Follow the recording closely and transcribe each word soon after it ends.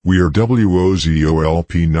We are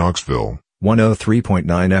WOZO-LP Knoxville. 103.9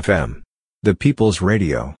 FM. The People's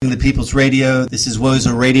Radio. The People's Radio. This is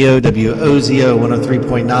WOZO Radio, WOZO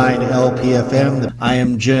 103.9 LPFM. I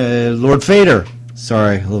am Lord Fader.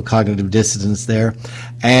 Sorry, a little cognitive dissonance there.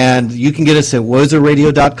 And you can get us at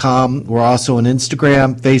wozoradio.com. We're also on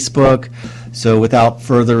Instagram, Facebook. So without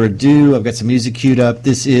further ado, I've got some music queued up.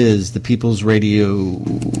 This is the People's Radio.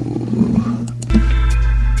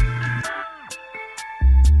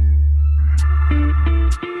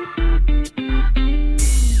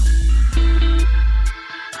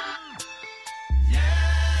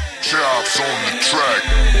 Chops on the track.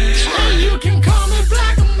 You can call me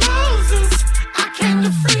Black Moses. I came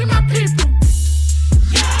to free my people.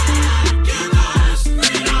 Give us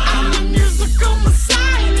freedom. I'm a musical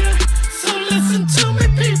messiah, so listen to me,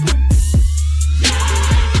 people.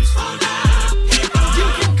 For the people. You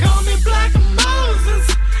can call me Black Moses.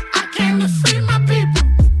 I came to free my people.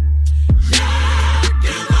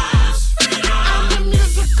 Give us freedom. I'm a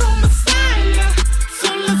musical messiah, so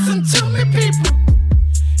listen to me, people.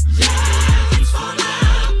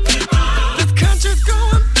 This country's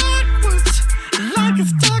going backwards, like it's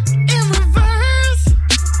stuck in reverse.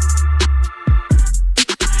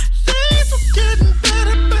 Things were getting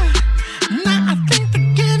better, but now I think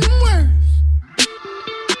they're getting worse.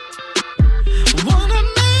 Wanna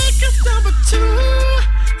make us number two,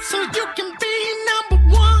 so you can be number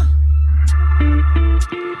one.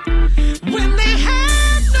 When they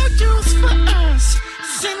had no use for us,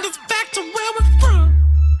 send us back to where we're from.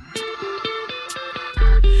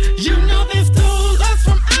 You know they stole us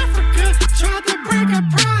from Africa, tried to break our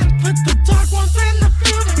pride, put the dark ones in the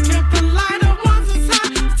building, kept the lighter ones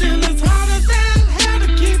inside. Still it's harder than hell to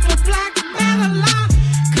keep a black man alive,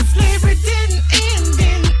 'cause slavery didn't end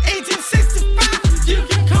in 1865. You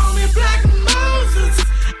can call me Black Moses,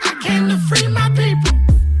 I came to free my people.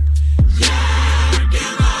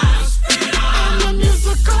 Give us freedom. I'm a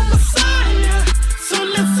musical messiah, so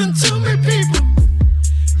listen to me, people.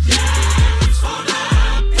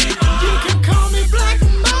 You can call me Black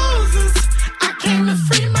Moses. I came to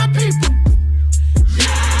free my people.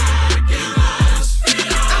 Give us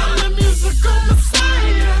freedom. I'm a musical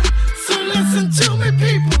messiah, so listen to me,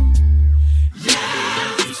 people.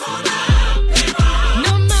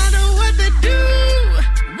 No matter what they do,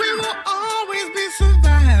 we will always be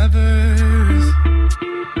survivors.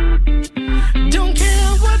 Don't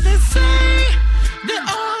care what they say, they're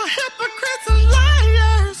all hypocrites and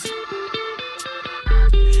liars.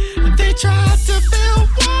 They tried to build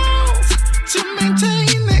walls to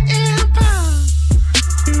maintain the empire.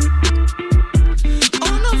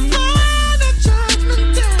 On the final judgment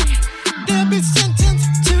day, they'll be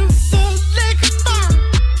sentenced to the lake of fire.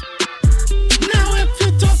 Now if you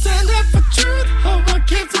don't stand up for truth, or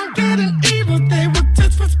keeps on getting evil, they will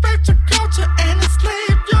disrespect your culture and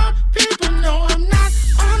enslave your people. No, I'm not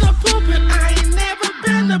on a pulpit, I ain't never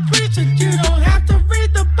been a preacher. You don't have to read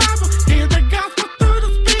the Bible, hear the gospel through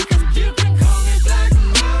the speakers. You can call me Black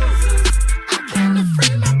Moses, I came to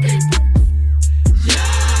free my people.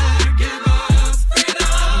 Give us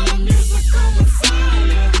freedom. I'm a musical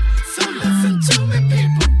messiah, so listen to me,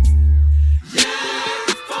 people.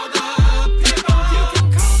 For the people. You can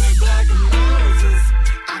call me Black Moses,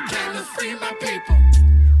 I came to free my people.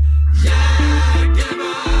 Give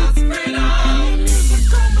us freedom. I'm a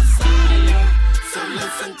musical messiah, so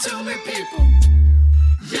listen to me, people.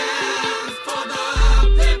 For the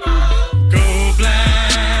people. Go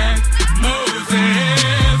Black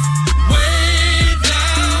Moses, way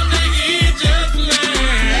down the Egypt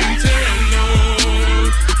land. Tell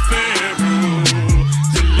Lord Pharaoh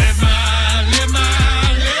to let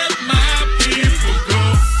my people go.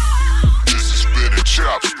 This has been a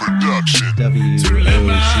Chops production. WOZO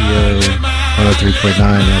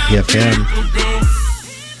 103.9 LPFM.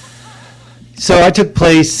 So I took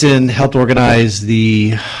place and helped organize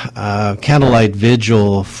the candlelight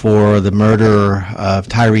vigil for the murder of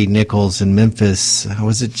Tyree Nichols in Memphis.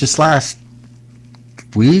 Was it just last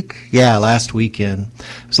week? Yeah, last weekend.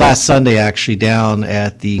 It was last Sunday, actually, down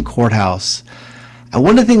at the courthouse. And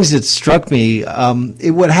one of the things that struck me,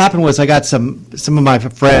 what happened was I got some of my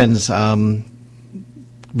friends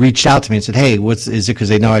reached out to me and said, "Hey, is it because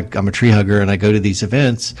they know I'm a tree hugger and I go to these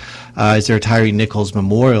events? Is there a Tyree Nichols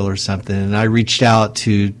memorial or something?" And I reached out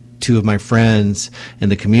to two of my friends in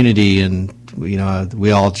the community, and we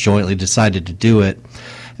all jointly decided to do it.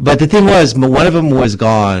 But the thing was, one of them was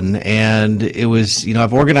gone, and it was,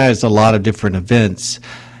 I've organized a lot of different events,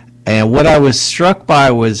 and what I was struck by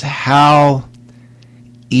was how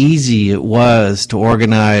easy it was to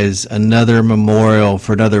organize another memorial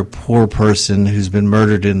for another poor person who's been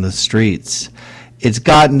murdered in the streets. it's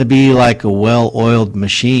gotten to be like a well-oiled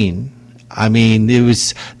machine. I mean,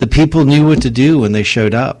 the people knew what to do when they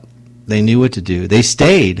showed up. They knew what to do. They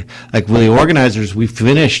stayed. Like, with the organizers, we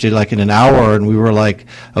finished it like in an hour, and we were like,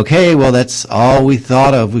 okay, well, that's all we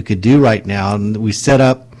thought of we could do right now. And we set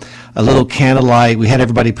up a little candlelight. We had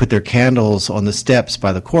everybody put their candles on the steps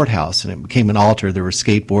by the courthouse, and it became an altar. There were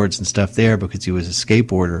skateboards and stuff there because he was a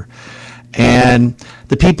skateboarder. And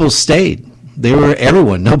the people stayed.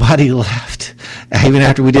 Everyone, nobody left. Even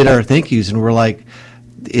after we did our thank yous, and we're like,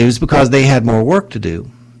 it was because they had more work to do.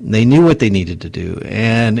 They knew what they needed to do.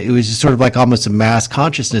 And it was just sort of like almost a mass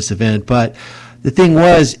consciousness event. But the thing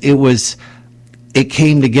was, it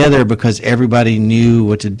came together because everybody knew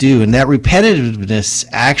what to do. And that repetitiveness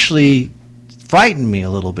actually frightened me a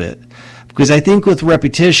little bit. Because I think with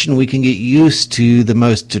repetition, we can get used to the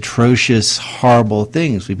most atrocious, horrible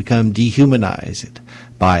things. We become dehumanized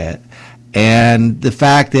by it. And the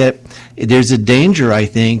fact that there's a danger, I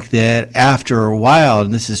think, that after a while,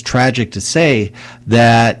 and this is tragic to say,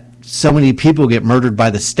 that so many people get murdered by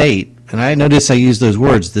the state. And I notice I use those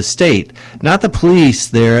words, the state, not the police,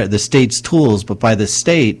 they're the state's tools, but by the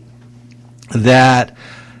state, that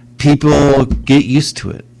people get used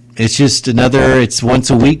to it. It's just it's once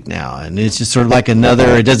a week now, and it's just sort of like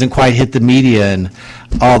it doesn't quite hit the media and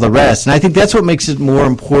all the rest. And I think that's what makes it more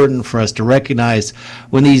important for us to recognize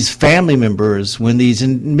when these family members, and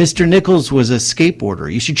Mr. Nichols was a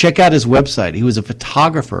skateboarder. You should check out his website. He was a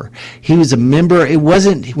photographer. He was a member.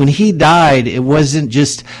 When he died, it wasn't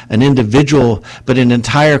just an individual, but an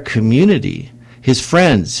entire community. His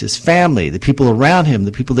friends, his family, the people around him,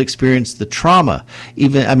 the people that experienced the trauma.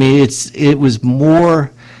 It was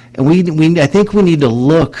more. And I think we need to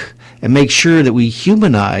look and make sure that we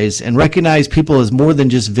humanize and recognize people as more than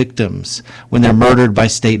just victims when they're murdered by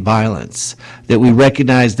state violence, that we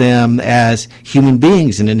recognize them as human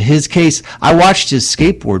beings. And in his case, I watched his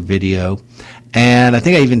skateboard video, and I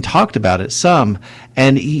think I even talked about it some,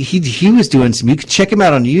 and he was doing some. You can check him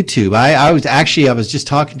out on YouTube. I was just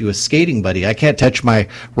talking to a skating buddy. I can't touch my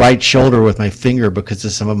right shoulder with my finger because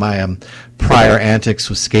of some of my prior antics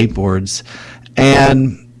with skateboards.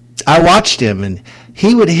 And I watched him, and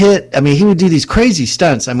he would do these crazy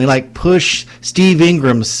stunts. Like push Steve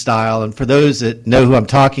Ingram style. And for those that know who I'm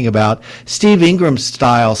talking about, Steve Ingram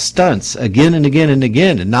style stunts again and again and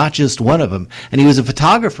again, and not just one of them. And he was a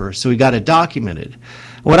photographer, so he got it documented.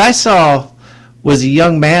 What I saw was a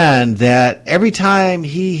young man that every time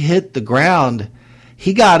he hit the ground,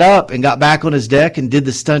 he got up and got back on his deck and did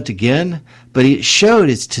the stunt again, but it showed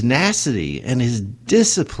his tenacity and his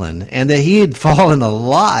discipline, and that he had fallen a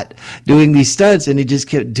lot doing these stunts, and he just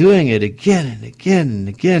kept doing it again and again and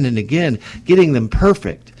again and again, getting them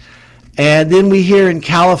perfect. And then we hear in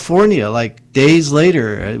California, like days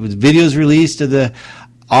later, it was videos released of the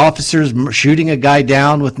officers shooting a guy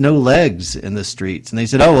down with no legs in the streets, and they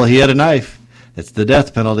said, oh, well, he had a knife. It's the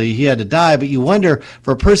death penalty. He had to die. But you wonder,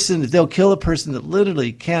 for a person, they'll kill a person that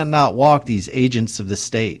literally cannot walk, these agents of the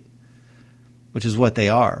state, which is what they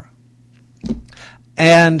are.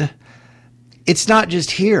 And it's not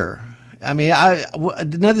just here.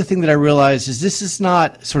 Another thing that I realized is this is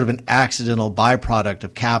not sort of an accidental byproduct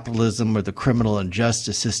of capitalism or the criminal and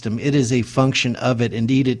justice system. It is a function of it.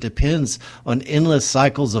 Indeed, it depends on endless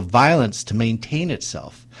cycles of violence to maintain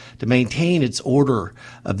itself, to maintain its order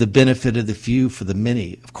of the benefit of the few for the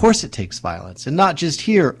many. Of course it takes violence, and not just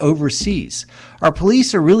here, overseas. Our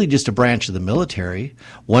police are really just a branch of the military.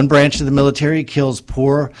 One branch of the military kills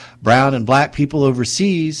poor brown and black people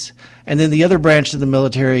overseas, and then the other branch of the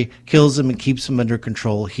military kills them and keeps them under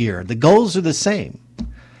control here. The goals are the same.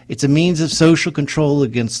 It's a means of social control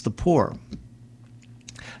against the poor.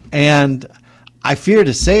 And I fear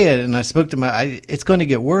to say it, and I spoke to it's going to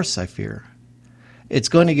get worse, I fear. It's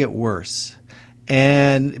going to get worse.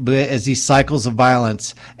 And as these cycles of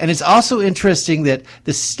violence. And it's also interesting that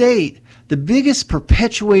the state, the biggest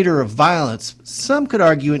perpetuator of violence, some could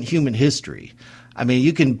argue in human history.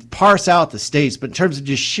 You can parse out the states, but in terms of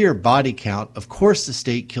just sheer body count, of course the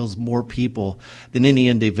state kills more people than any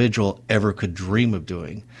individual ever could dream of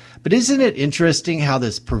doing. But isn't it interesting how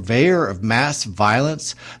this purveyor of mass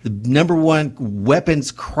violence, the number one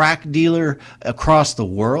weapons crack dealer across the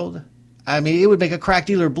world, it would make a crack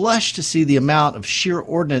dealer blush to see the amount of sheer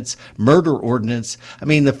murder ordnance.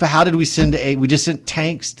 How did we send aid? We just sent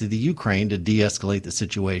tanks to the Ukraine to de-escalate the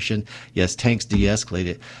situation. Yes, tanks de-escalate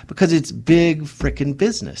it because it's big frickin'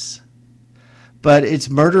 business. But it's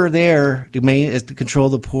murder there is to control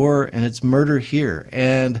the poor, and it's murder here.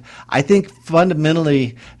 And I think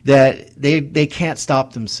fundamentally that they can't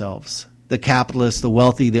stop themselves. The capitalists, the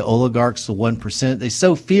wealthy, the oligarchs, the 1%, they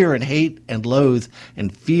sow fear and hate and loathe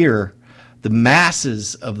and fear the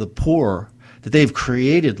masses of the poor that they've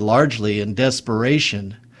created largely in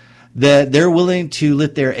desperation, that they're willing to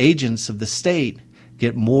let their agents of the state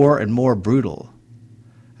get more and more brutal.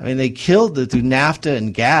 I mean, they killed through NAFTA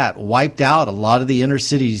and GATT, wiped out a lot of the inner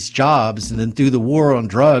city's jobs, and then through the war on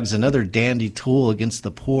drugs, another dandy tool against the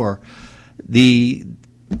poor, they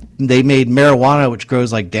made marijuana, which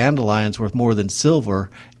grows like dandelions, worth more than silver,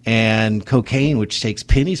 and cocaine, which takes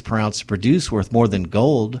pennies per ounce to produce, worth more than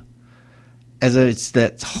gold. It's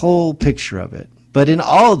that whole picture of it. But in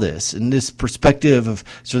all this, in this perspective of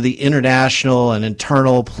sort of the international and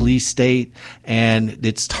internal police state and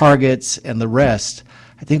its targets and the rest,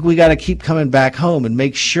 I think we got to keep coming back home and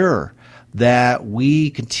make sure that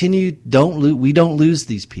we continue, we don't lose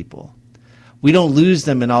these people. We don't lose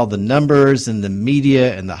them in all the numbers and the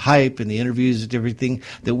media and the hype and the interviews and everything,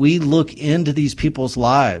 that we look into these people's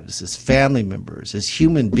lives as family members, as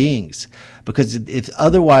human beings, because if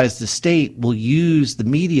otherwise the state will use the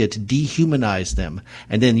media to dehumanize them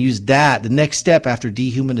and then use that. The next step after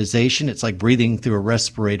dehumanization, it's like breathing through a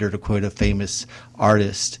respirator, to quote a famous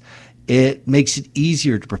artist. It makes it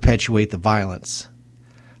easier to perpetuate the violence.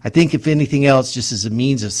 I think, if anything else, just as a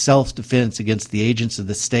means of self-defense against the agents of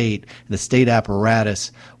the state and the state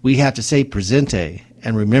apparatus, we have to say presente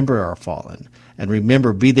and remember our fallen. And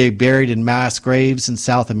remember, be they buried in mass graves in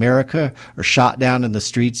South America or shot down in the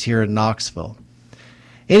streets here in Knoxville.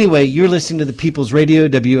 Anyway, you're listening to the People's Radio,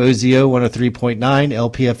 WOZO 103.9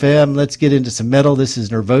 LPFM. Let's get into some metal. This is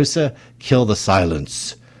Nervosa, Kill the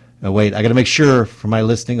Silence. Oh, wait, I got to make sure for my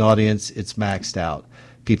listening audience it's maxed out.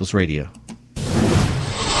 People's Radio.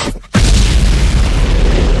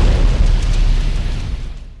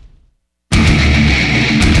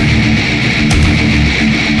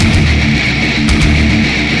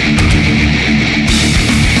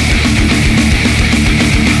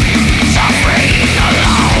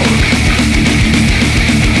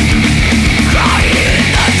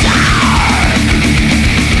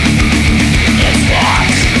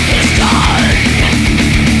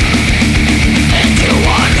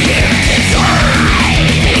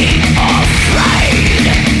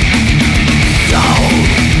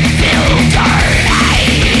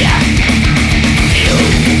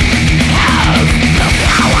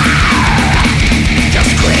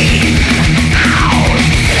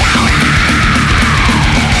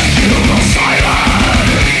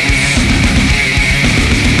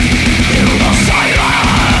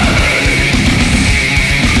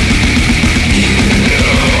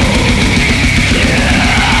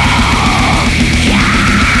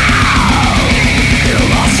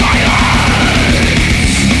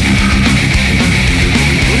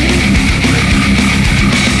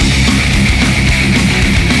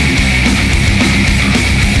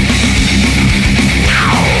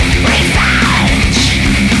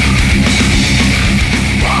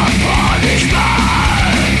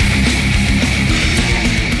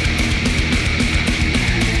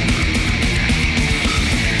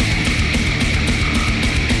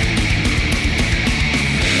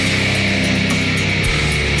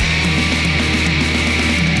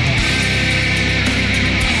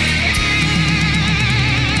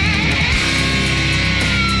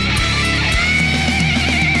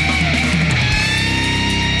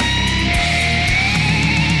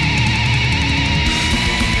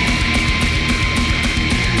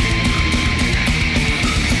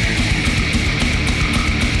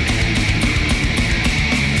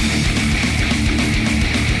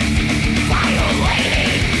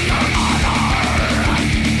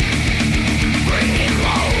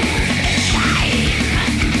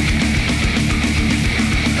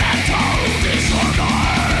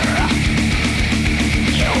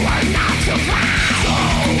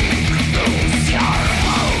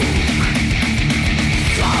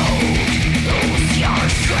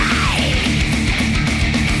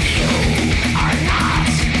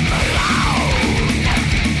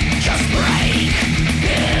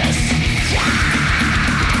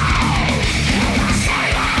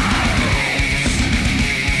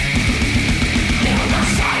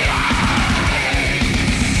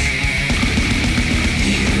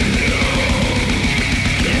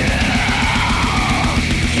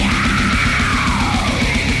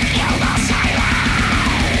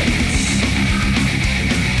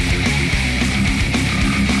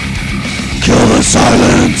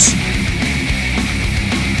 Silence!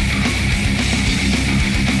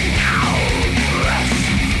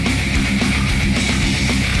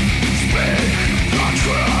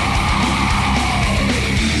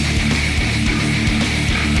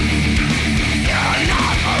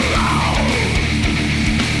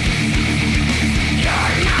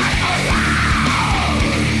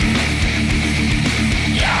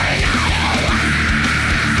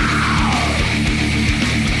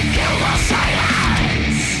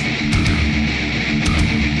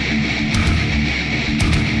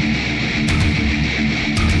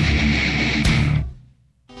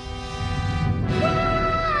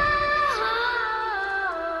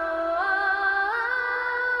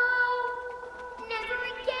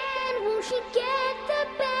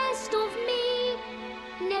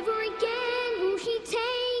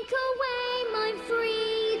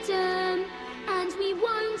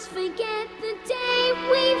 forget the day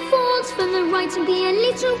we fought for the right to be a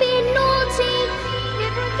little bit naughty.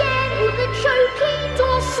 Never again will the choky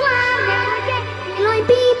door slam. Never again will I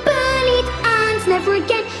be bullied, and never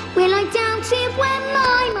again will I doubt it when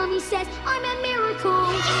my mummy says I'm a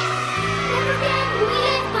miracle. Never again will we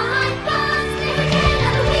live behind bars. Never again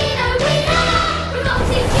will we know we are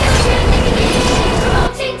revolting children living in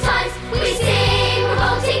revolting times. We sing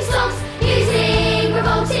revolting songs, using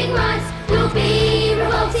revolting rhymes. We'll be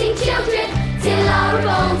revolting children till our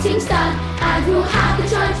revolting's done, and we'll have the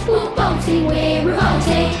chance for bolting. We're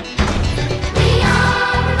revolting. We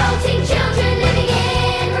are revolting children living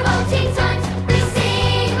in revolting times. We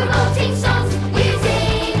sing revolting songs,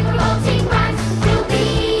 using revolting rhymes. We'll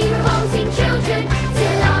be revolting children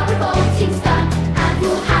till our revolting's done, and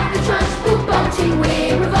we'll have the chance for bolting.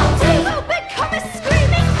 We're revolting. We will become a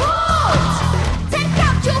screaming horde. Take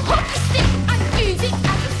out your hockey stick and use it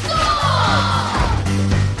as a sword.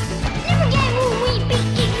 Never again will we be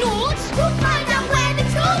ignored. We'll find out where the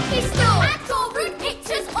talk is stored, and draw rude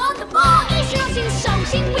pictures on the board. It's not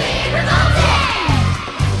insulting, we're revolting.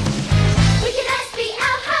 We can speak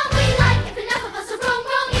out how we like. If enough of us are wrong,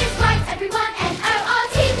 wrong is right. Everyone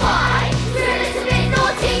N-O-R-T-Y. We're a little bit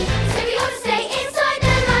naughty, so we ought to stay inside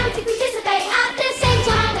the line. We participate at the same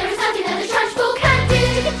time. There is nothing that a trash ball can do.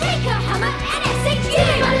 We can take a hammer and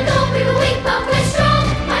execute. Might have thought we were weak, but we're strong.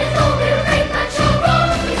 Might have thought we were great, but you're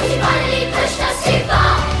wrong. Because you finally pushed us too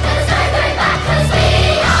far. But there's no going back, 'cause we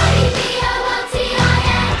are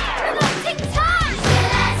revolting time.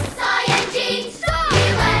 U-S-I-N-G,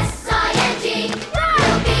 U-S-I-N-G.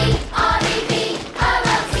 We'll be R-E-V-O-L-T-I-N-G.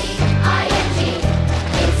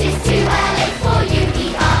 It is too early for you,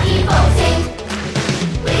 E-R-E-volting.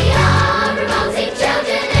 We are revolting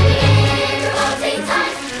children living in revolting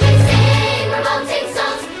times. We sing revolting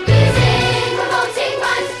songs, using revolting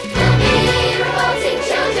rhymes. We'll be revolting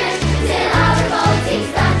children till our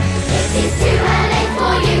revolting's done. It is too early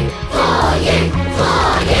for you, for you, for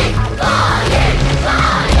you, for you,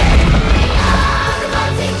 for you. We are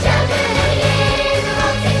revolting children living in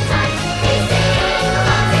revolting times. We sing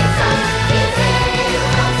revolting songs, using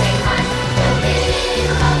revolting rhymes. We'll be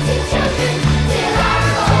revolting children till our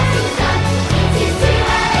revolting's done. It is too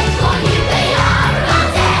early for you, we are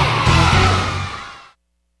revolting.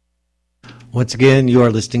 Once again, you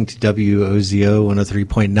are listening to WOZO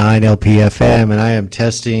 103.9 LPFM, and I am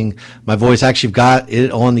testing my voice. I actually got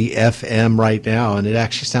it on the FM right now, and it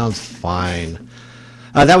actually sounds fine.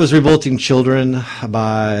 That was Revolting Children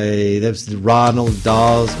that was Ronald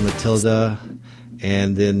Dawes, Matilda.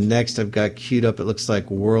 And then next I've got queued up, it looks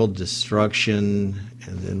like World Destruction,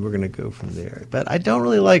 and then we're going to go from there. But I don't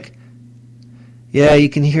really like, yeah, you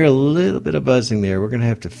can hear a little bit of buzzing there. We're going to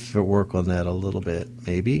have to work on that a little bit,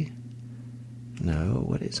 maybe. No,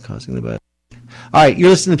 what is causing the buzz? All right, you're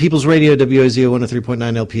listening to People's Radio, WOZO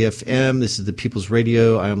 103.9 LPFM. This is the People's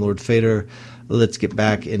Radio. I am Lord Fader. Let's get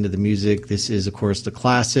back into the music. This is, of course, the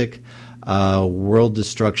classic World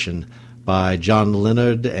Destruction by John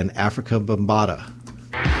Leonard and Africa Bambaataa.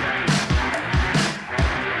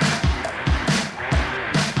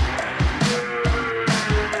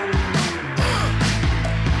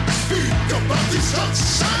 Speak about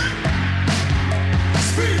destruction.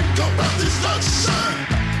 Speak about destruction.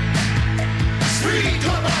 Speak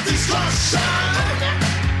about destruction.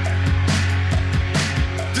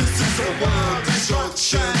 This is a world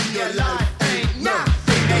destruction. Your life ain't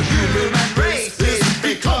nothing. The human race is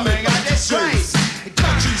becoming a disgrace.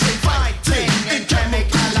 Countries are fighting in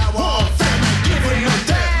chemical warfare, giving a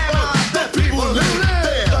damn of the people who live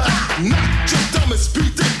there. Not just dumb as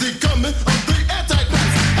speed, they coming of the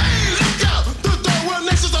Antichrist. Hey, look out! The third world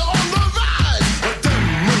nations are on the rise. A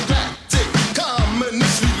democratic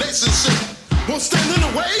communist relationship won't stand in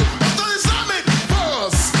the way of the Islamic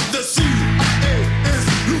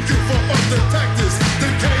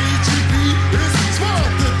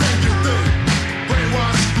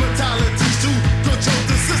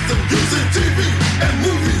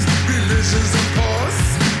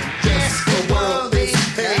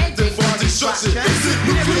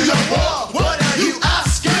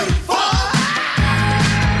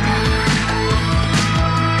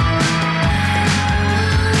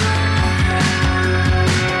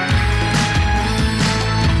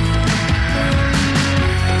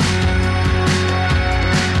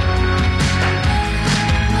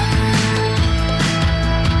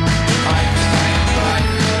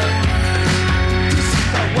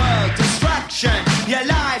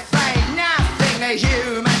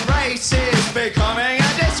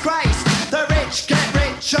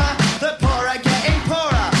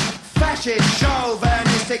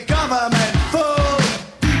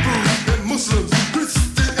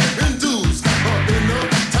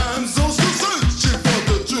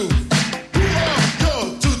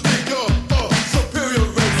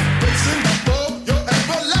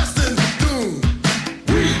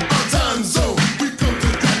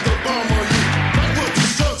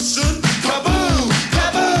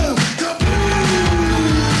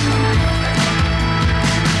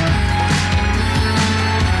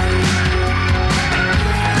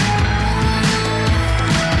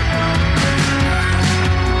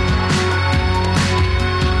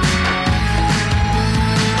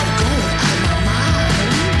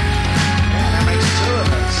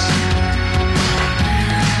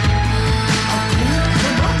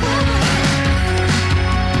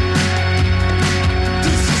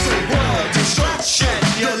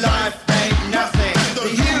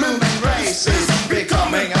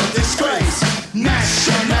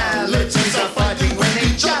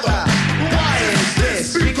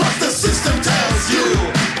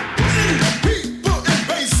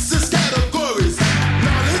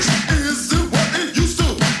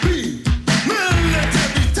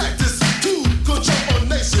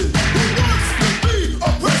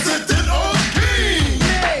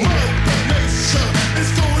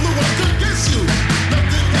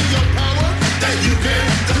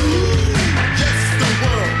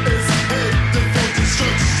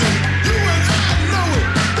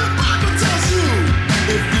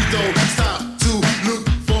don't stop to look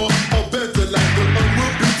for a better life. The earth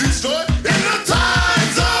will be destroyed in the time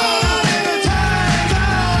zone. In the time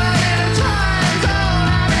zone. In the time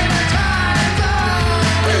zone. In the time zone.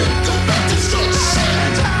 Think about destruction. In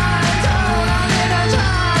the time zone. In the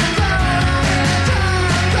time zone. In the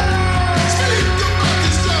time zone. Speak about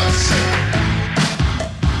destruction.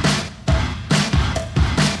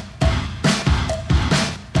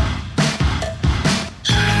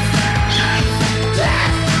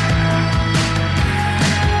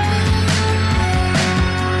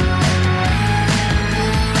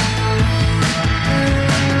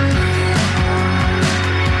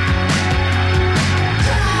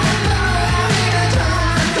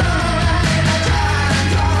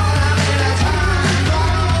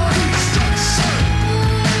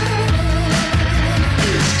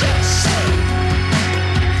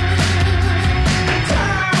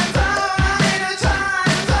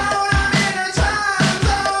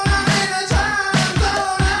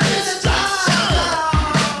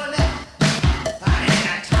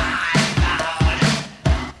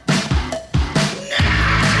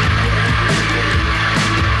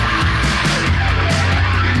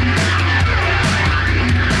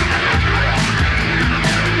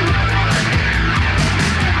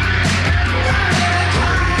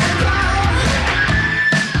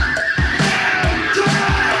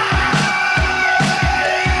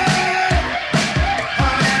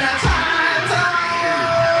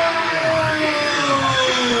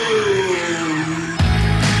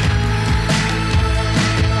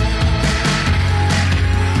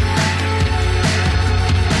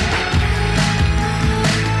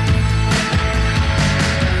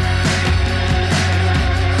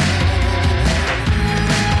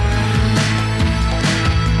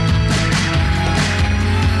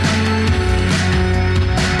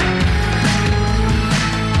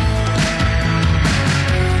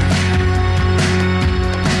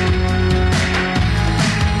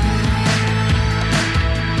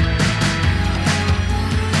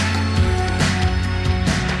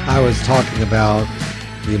 I was talking about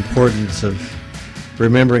the importance of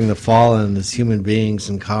remembering the fallen as human beings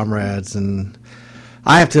and comrades, and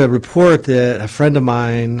I have to report that a friend of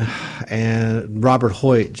mine, and Robert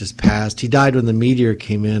Hoyt, just passed. He died when the meteor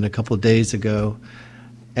came in a couple of days ago,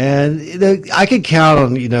 and I could count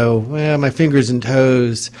on my fingers and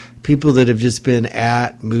toes people that have just been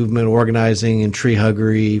at movement organizing and tree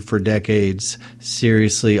huggery for decades,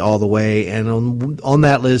 seriously all the way, and on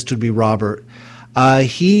that list would be Robert. I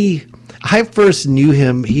first knew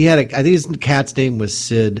him. He had I think his cat's name was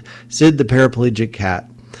Sid the paraplegic cat.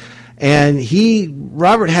 And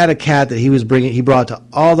Robert had a cat that he brought to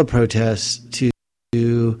all the protests,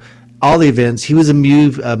 to all the events. He was a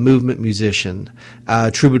movement musician,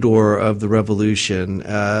 troubadour of the revolution,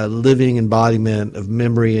 living embodiment of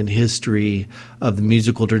memory and history of the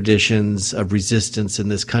musical traditions of resistance in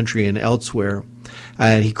this country and elsewhere.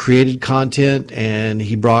 And he created content, and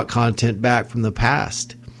he brought content back from the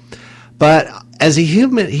past. But as a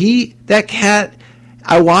human, that cat,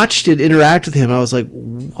 I watched it interact with him. I was like,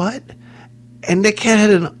 what? And that cat had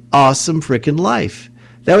an awesome freaking life.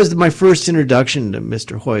 That was my first introduction to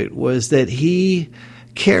Mr. Hoyt, was that he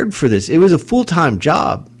cared for this. It was a full-time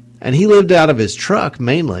job, and he lived out of his truck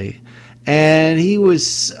mainly. And he was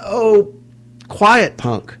so quiet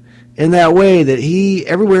punk in that way that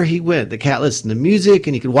everywhere he went, the cat listened to music,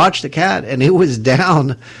 and he could watch the cat, and it was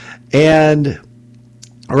down. And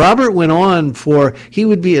Robert went on he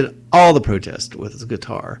would be at all the protests with his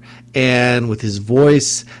guitar and with his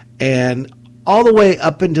voice, and all the way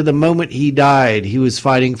up into the moment he died, he was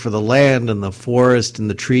fighting for the land and the forest and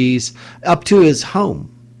the trees up to his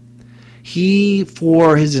home. He,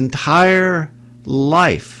 for his entire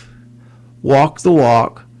life, walked the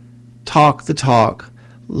walk, talked the talk,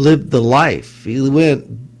 lived the life. He went,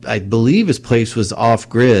 I believe his place was off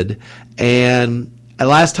grid, and the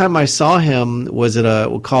last time I saw him was at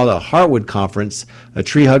we'll call it a Heartwood conference, a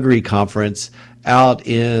tree huggery conference out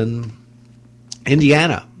in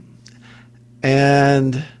Indiana.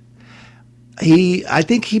 And I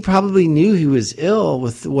think he probably knew he was ill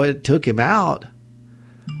with what took him out.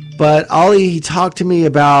 But he talked to me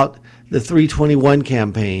about the 321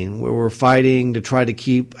 campaign, where we're fighting to try to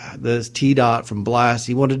keep the TDOT from blast.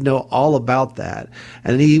 He wanted to know all about that.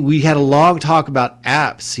 And we had a long talk about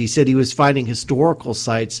apps. He said he was finding historical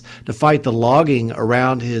sites to fight the logging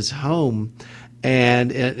around his home.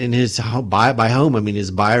 And in his by home, I mean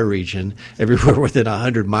his bioregion, everywhere within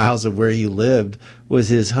 100 miles of where he lived was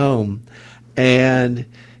his home. And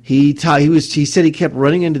he said he kept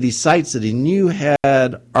running into these sites that he knew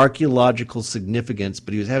had archaeological significance,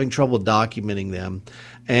 but he was having trouble documenting them.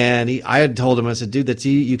 And I had told him, I said, dude,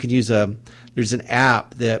 you can use there's an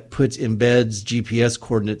app that embeds GPS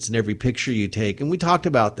coordinates in every picture you take. And we talked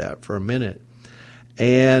about that for a minute.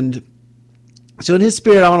 And so in his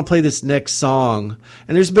spirit, I want to play this next song.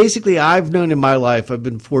 And there's basically, I've known in my life, I've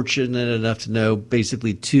been fortunate enough to know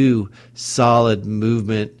basically two solid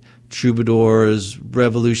movement troubadours,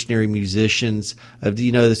 revolutionary musicians,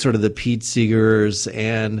 the sort of the Pete Seegers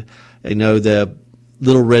and, the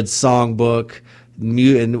Little Red Songbook.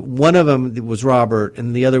 And one of them was Robert,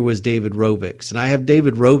 and the other was David Rovix. And I have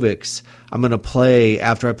David Rovix I'm going to play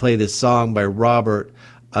after I play this song by Robert,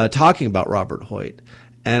 talking about Robert Hoyt.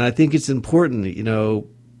 And I think it's important,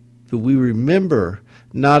 that we remember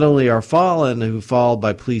not only our fallen who fall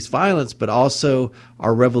by police violence, but also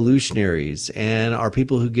our revolutionaries and our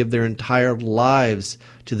people who give their entire lives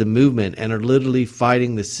to the movement and are literally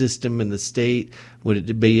fighting the system and the state, would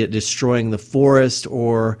it be destroying the forest,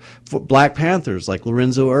 or Black Panthers like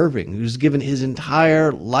Lorenzo Irving, who's given his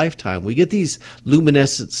entire lifetime. We get these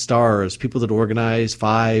luminescent stars, people that organize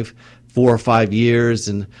 4 or 5 years,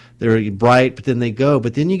 and they're bright, but then they go.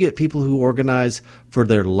 But then you get people who organize for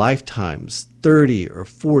their lifetimes, 30 or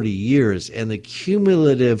 40 years, and the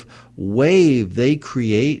cumulative wave they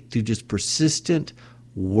create through just persistent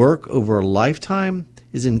work over a lifetime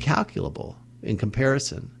is incalculable in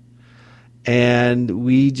comparison. And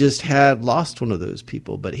we just had lost one of those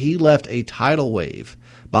people, but he left a tidal wave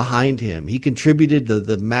behind him. He contributed to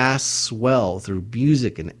the mass swell through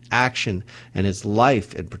music and action and his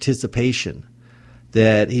life and participation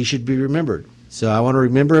that he should be remembered. So I want to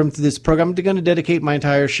remember him through this program. I'm going to dedicate my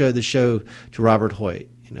entire show, to Robert Hoyt.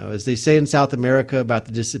 As they say in South America about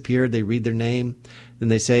the disappeared, they read their name, then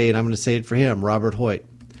they say, and I'm going to say it for him, Robert Hoyt,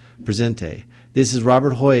 presente. This is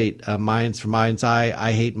Robert Hoyt, Mind's for Mind's Eye,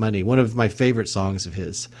 I Hate Money, one of my favorite songs of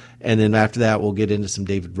his. And then after that, we'll get into some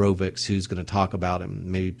David Rovix, who's going to talk about him,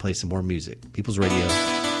 maybe play some more music. People's Radio.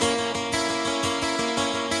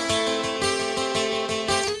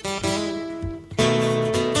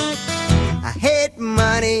 I hate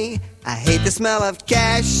money, I hate the smell of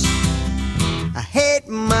cash. I hate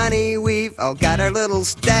money, we've all got our little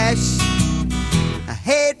stash. I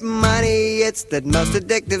hate money, it's the most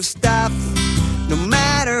addictive stuff. No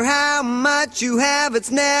matter how much you have,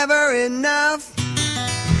 it's never enough.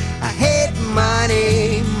 I hate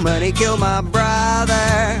money, money killed my brother.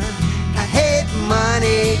 I hate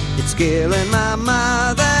money, it's killing my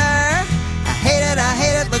mother. I hate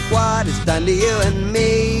it, look what it's done to you and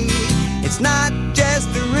me. It's not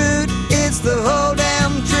just the root, it's the whole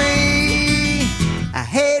damn tree. I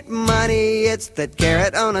hate money, it's that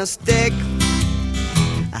carrot on a stick.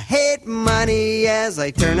 I hate money as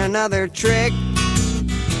I turn another trick.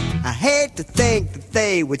 I hate to think that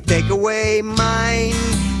they would take away mine,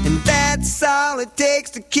 and that's all it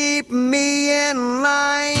takes to keep me in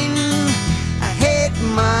line. I hate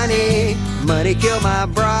money, money killed my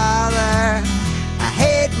brother. I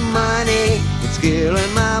hate money, it's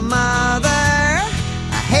killing my mother.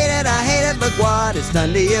 I hate it, look what it's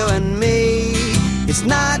done to you and me. It's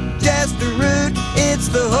not just the root, it's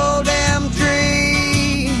the whole damn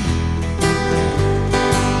tree.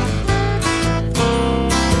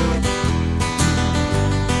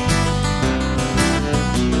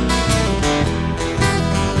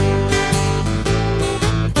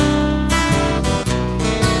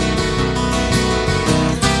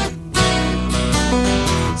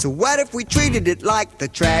 So what if we treated it like the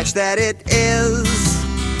trash that it is,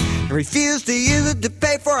 and refused to use it to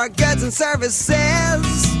pay for our goods and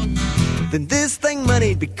services? Then this thing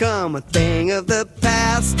money'd become a thing of the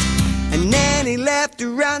past, and any left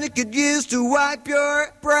around you could use to wipe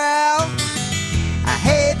your brow. I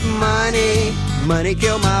hate money, money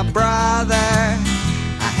killed my brother.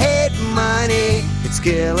 I hate money, it's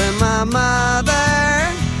killing my mother.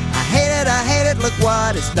 I hate it, look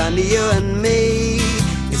what it's done to you and me.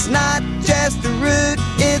 It's not just the root,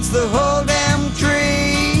 it's the whole damn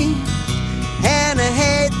tree. And I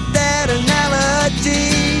hate that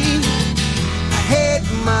analogy. I hate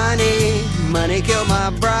money, money killed my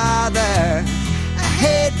brother. I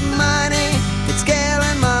hate money, it's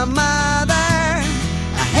killing my mother.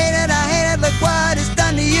 I hate it, look what it's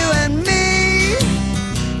done to you and me.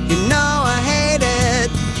 You know I hate it,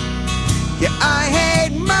 yeah I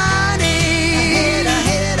hate money.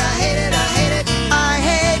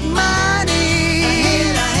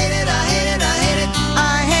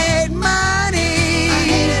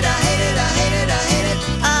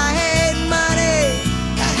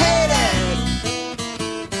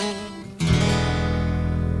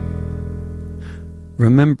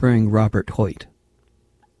 Remembering Robert Hoyt.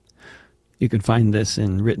 You can find this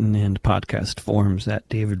in written and podcast forms at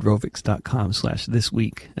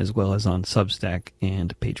davidrovics.com/thisweek, as well as on Substack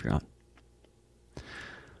and Patreon.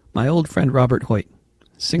 My old friend Robert Hoyt,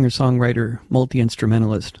 singer-songwriter,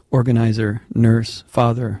 multi-instrumentalist, organizer, nurse,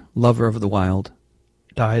 father, lover of the wild,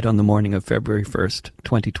 died on the morning of February 1st,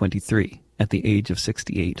 2023, at the age of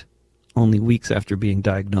 68, only weeks after being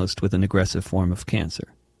diagnosed with an aggressive form of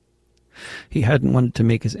cancer. He hadn't wanted to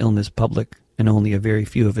make his illness public, and only a very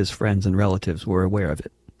few of his friends and relatives were aware of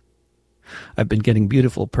it. I've been getting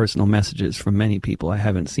beautiful personal messages from many people I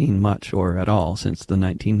haven't seen much or at all since the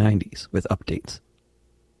 1990s, with updates.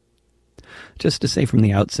 Just to say from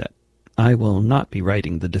the outset, I will not be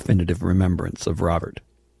writing the definitive remembrance of Robert,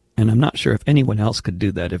 and I'm not sure if anyone else could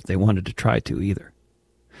do that if they wanted to try to either.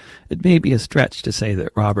 It may be a stretch to say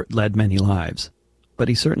that Robert led many lives, but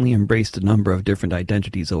he certainly embraced a number of different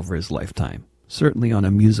identities over his lifetime, certainly on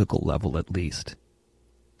a musical level at least.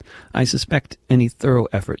 I suspect any thorough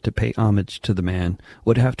effort to pay homage to the man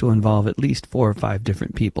would have to involve at least 4 or 5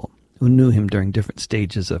 different people who knew him during different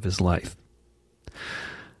stages of his life.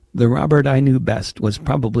 The Robert I knew best was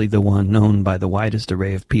probably the one known by the widest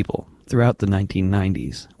array of people throughout the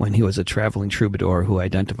 1990s, when he was a traveling troubadour who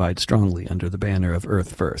identified strongly under the banner of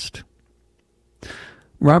Earth First.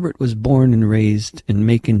 Robert was born and raised in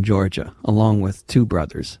Macon, Georgia, along with 2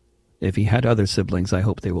 brothers. If he had other siblings, I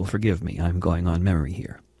hope they will forgive me. I'm going on memory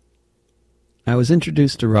here. I was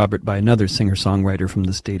introduced to Robert by another singer-songwriter from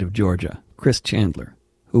the state of Georgia, Chris Chandler,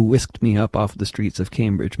 who whisked me up off the streets of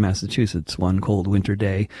Cambridge, Massachusetts, one cold winter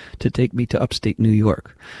day to take me to upstate New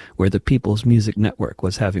York, where the People's Music Network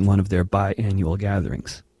was having one of their biannual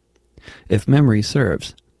gatherings. If memory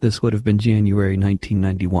serves, this would have been January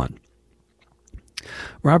 1991.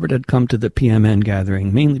 Robert had come to the PMN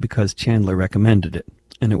gathering mainly because Chandler recommended it,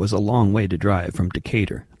 and it was a long way to drive from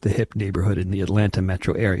Decatur, the hip neighborhood in the Atlanta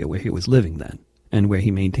metro area where he was living then, and where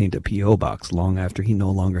he maintained a P.O. box long after he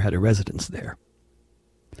no longer had a residence there.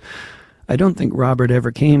 I don't think Robert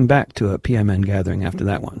ever came back to a PMN gathering after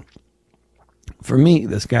that one. For me,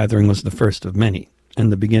 this gathering was the first of many,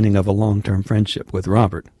 and the beginning of a long-term friendship with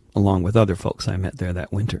Robert, along with other folks I met there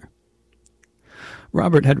that winter.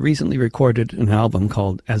 Robert had recently recorded an album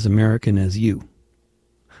called As American as You.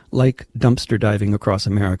 Like Dumpster Diving Across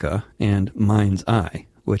America and Mind's Eye,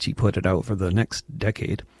 which he put it out for the next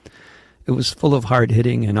decade, it was full of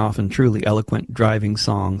hard-hitting and often truly eloquent driving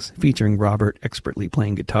songs featuring Robert expertly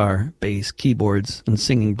playing guitar, bass, keyboards, and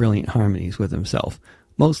singing brilliant harmonies with himself,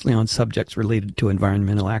 mostly on subjects related to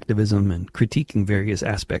environmental activism and critiquing various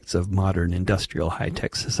aspects of modern industrial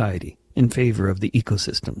high-tech society in favor of the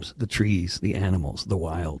ecosystems, the trees, the animals, the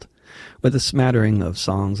wild, with a smattering of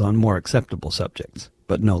songs on more acceptable subjects,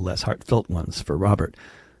 but no less heartfelt ones for Robert,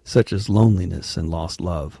 such as loneliness and lost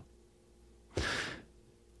love.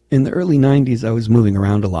 In the early 90s, I was moving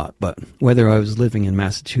around a lot, but whether I was living in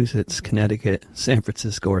Massachusetts, Connecticut, San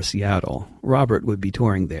Francisco, or Seattle, Robert would be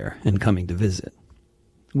touring there and coming to visit.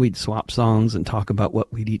 We'd swap songs and talk about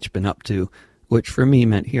what we'd each been up to, which for me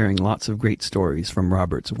meant hearing lots of great stories from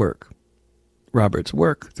Robert's work. Robert's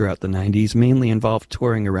work throughout the 90s mainly involved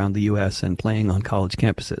touring around the U.S. and playing on college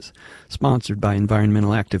campuses, sponsored by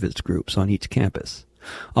environmental activist groups on each campus,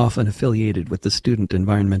 often affiliated with the Student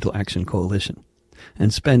Environmental Action Coalition,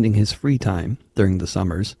 and spending his free time, during the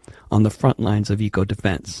summers, on the front lines of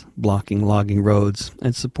eco-defense, blocking logging roads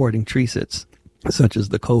and supporting tree sits, such as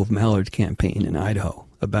the Cove Mallard campaign in Idaho,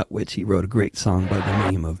 about which he wrote a great song by the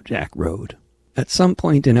name of Jack Road. At some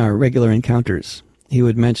point in our regular encounters, he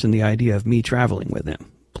would mention the idea of me traveling with him,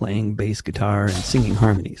 playing bass guitar and singing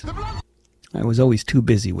harmonies. I was always too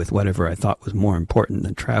busy with whatever I thought was more important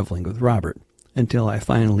than traveling with Robert, until I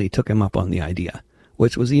finally took him up on the idea,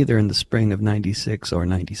 which was either in the spring of 96 or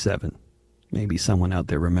 97. Maybe someone out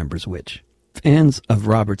there remembers which. Fans of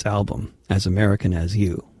Robert's album, As American as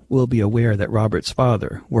You, will be aware that Robert's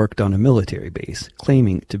father worked on a military base,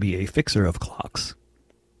 claiming to be a fixer of clocks.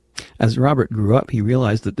 As Robert grew up, he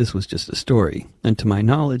realized that this was just a story, and to my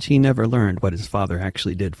knowledge, he never learned what his father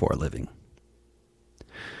actually did for a living.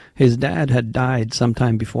 His dad had died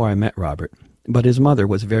sometime before I met Robert, but his mother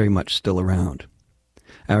was very much still around.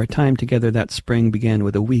 Our time together that spring began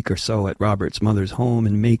with a week or so at Robert's mother's home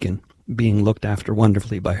in Macon, being looked after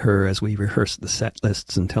wonderfully by her as we rehearsed the set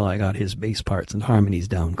lists until I got his bass parts and harmonies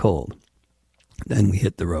down cold. Then we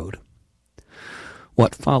hit the road.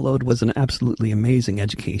 What followed was an absolutely amazing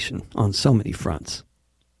education on so many fronts.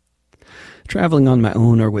 Traveling on my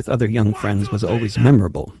own or with other young friends was always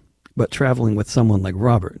memorable, but traveling with someone like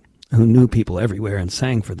Robert, who knew people everywhere and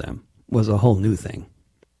sang for them, was a whole new thing.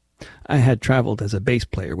 I had traveled as a bass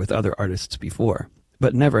player with other artists before,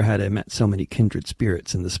 but never had I met so many kindred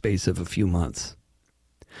spirits in the space of a few months.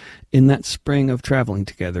 In that spring of traveling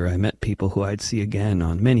together, I met people who I'd see again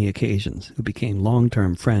on many occasions, who became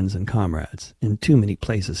long-term friends and comrades in too many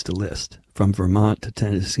places to list, from Vermont to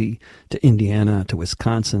Tennessee to Indiana to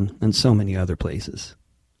Wisconsin and so many other places.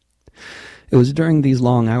 It was during these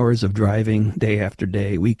long hours of driving, day after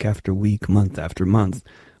day, week after week, month after month,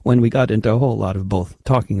 when we got into a whole lot of both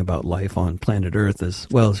talking about life on planet Earth as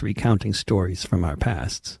well as recounting stories from our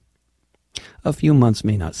pasts. A few months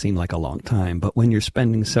may not seem like a long time, but when you're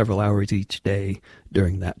spending several hours each day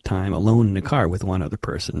during that time alone in a car with one other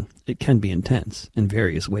person, it can be intense in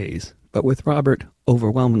various ways, but with Robert,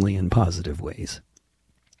 overwhelmingly in positive ways.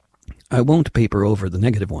 I won't paper over the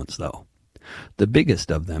negative ones, though, the biggest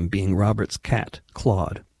of them being Robert's cat,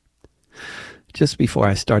 Claude. Just before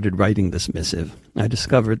I started writing this missive, I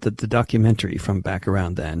discovered that the documentary from back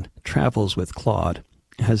around then, Travels with Claude,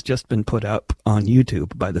 has just been put up on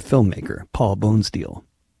YouTube by the filmmaker, Paul Bonesteel.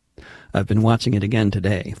 I've been watching it again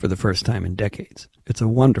today for the first time in decades. It's a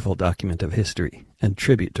wonderful document of history and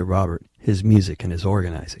tribute to Robert, his music, and his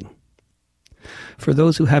organizing. For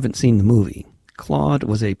those who haven't seen the movie, Claude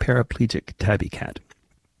was a paraplegic tabby cat,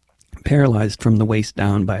 paralyzed from the waist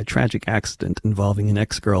down by a tragic accident involving an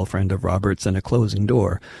ex-girlfriend of Robert's and a closing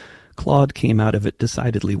door. Claude came out of it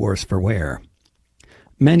decidedly worse for wear.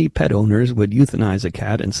 Many pet owners would euthanize a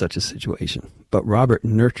cat in such a situation, but Robert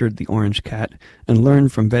nurtured the orange cat and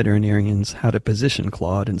learned from veterinarians how to position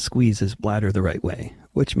Claude and squeeze his bladder the right way,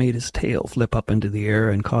 which made his tail flip up into the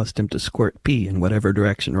air and caused him to squirt pee in whatever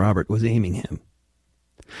direction Robert was aiming him.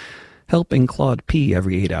 Helping Claude pee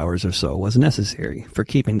every 8 hours or so was necessary for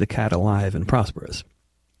keeping the cat alive and prosperous.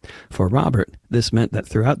 For Robert, this meant that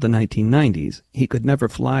throughout the 1990s, he could never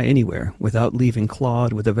fly anywhere without leaving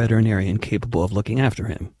Claude with a veterinarian capable of looking after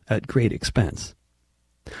him, at great expense.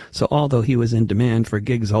 So although he was in demand for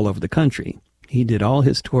gigs all over the country, he did all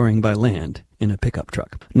his touring by land in a pickup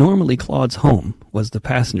truck. Normally Claude's home was the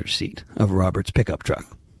passenger seat of Robert's pickup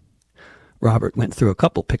truck. Robert went through a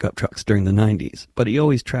couple pickup trucks during the 90s, but he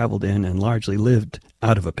always traveled in and largely lived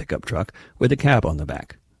out of a pickup truck with a cab on the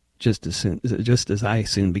back, just as I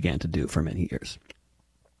soon began to do for many years.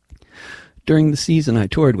 During the season I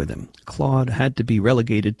toured with him, Claude had to be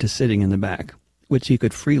relegated to sitting in the back, which he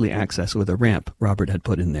could freely access with a ramp Robert had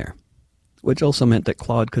put in there, which also meant that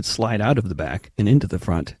Claude could slide out of the back and into the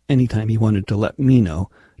front anytime he wanted to let me know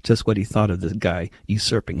just what he thought of the guy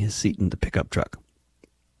usurping his seat in the pickup truck.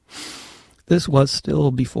 This was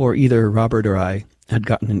still before either Robert or I had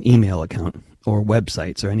gotten an email account or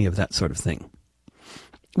websites or any of that sort of thing.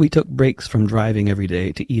 We took breaks from driving every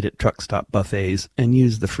day to eat at truck stop buffets and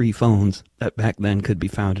used the free phones that back then could be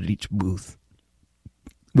found at each booth.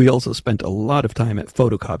 We also spent a lot of time at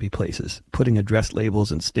photocopy places, putting address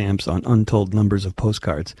labels and stamps on untold numbers of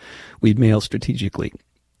postcards we'd mail strategically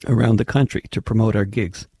around the country to promote our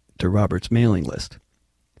gigs to Robert's mailing list.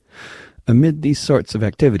 Amid these sorts of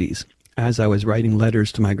activities, as I was writing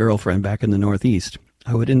letters to my girlfriend back in the Northeast,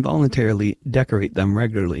 I would involuntarily decorate them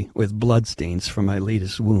regularly with bloodstains from my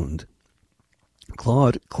latest wound.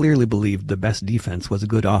 Claude clearly believed the best defense was a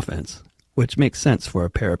good offense, which makes sense for a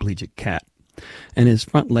paraplegic cat, and his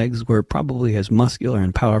front legs were probably as muscular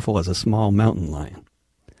and powerful as a small mountain lion.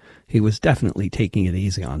 He was definitely taking it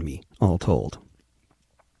easy on me, all told.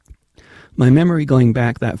 My memory going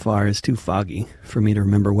back that far is too foggy for me to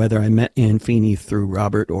remember whether I met Ann Feeney through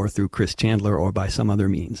Robert or through Chris Chandler or by some other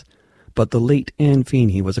means. But the late Ann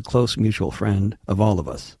Feeney was a close mutual friend of all of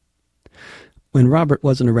us. When Robert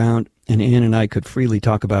wasn't around, and Ann and I could freely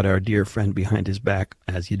talk about our dear friend behind his back,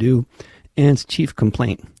 as you do, Ann's chief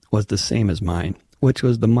complaint was the same as mine, which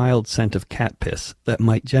was the mild scent of cat piss that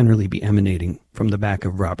might generally be emanating from the back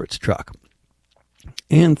of Robert's truck.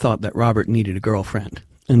 Ann thought that Robert needed a girlfriend,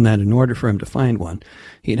 and that in order for him to find one,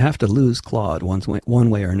 he'd have to lose Claude one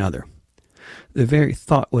way or another. The very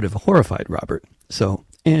thought would have horrified Robert, so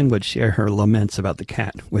Ann would share her laments about the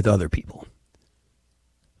cat with other people.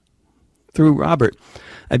 Through Robert,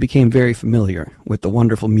 I became very familiar with the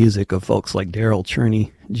wonderful music of folks like Darrell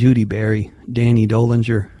Cherney, Judy Berry, Danny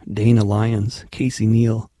Dolinger, Dana Lyons, Casey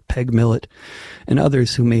Neal, Peg Millett, and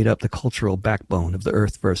others who made up the cultural backbone of the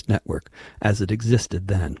Earth First Network as it existed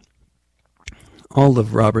then. All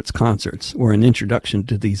of Robert's concerts were an introduction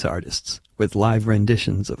to these artists, with live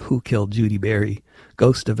renditions of Who Killed Judy Berry,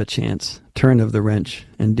 Ghost of a Chance, Turn of the Wrench,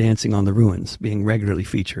 and Dancing on the Ruins being regularly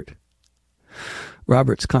featured.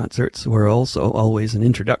 Robert's concerts were also always an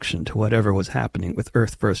introduction to whatever was happening with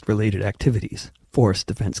Earth First related activities, forest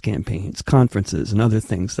defense campaigns, conferences, and other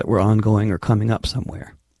things that were ongoing or coming up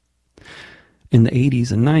somewhere. In the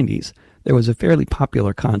 80s and 90s, There was a fairly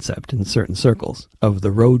popular concept in certain circles of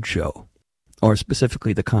the road show, or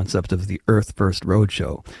specifically the concept of the Earth First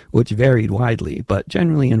Roadshow, which varied widely, but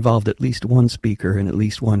generally involved at least one speaker and at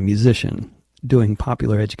least one musician, doing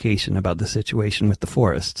popular education about the situation with the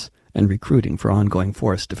forests and recruiting for ongoing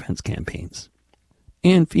forest defense campaigns.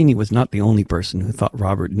 Ann Feeney was not the only person who thought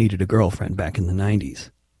Robert needed a girlfriend back in the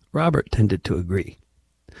 90s. Robert tended to agree.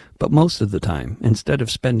 But most of the time, instead of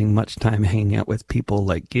spending much time hanging out with people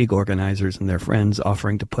like gig organizers and their friends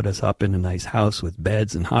offering to put us up in a nice house with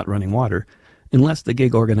beds and hot running water, unless the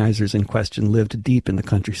gig organizers in question lived deep in the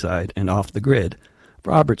countryside and off the grid,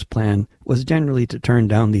 Robert's plan was generally to turn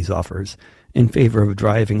down these offers in favor of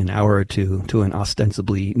driving an hour or two to an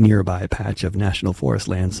ostensibly nearby patch of national forest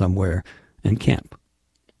land somewhere and camp.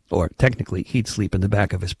 Or technically, he'd sleep in the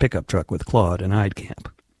back of his pickup truck with Claude and I'd camp.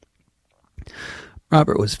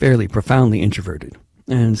 Robert was fairly profoundly introverted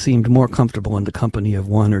and seemed more comfortable in the company of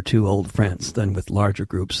one or two old friends than with larger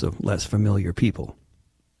groups of less familiar people.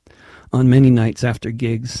 On many nights after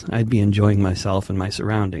gigs, I'd be enjoying myself and my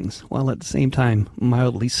surroundings, while at the same time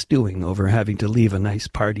mildly stewing over having to leave a nice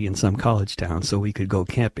party in some college town so we could go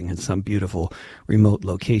camping in some beautiful remote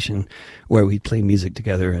location where we'd play music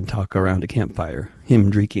together and talk around a campfire, him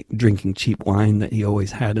drinking cheap wine that he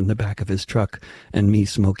always had in the back of his truck, and me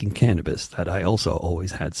smoking cannabis that I also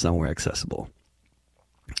always had somewhere accessible.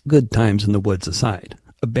 Good times in the woods aside,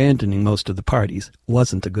 abandoning most of the parties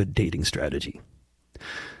wasn't a good dating strategy.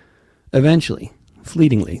 Eventually,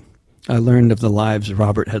 fleetingly, I learned of the lives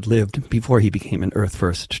Robert had lived before he became an Earth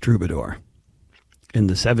First troubadour. In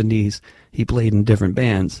the 70s, he played in different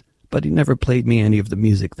bands, but he never played me any of the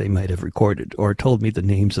music they might have recorded, or told me the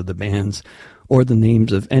names of the bands, or the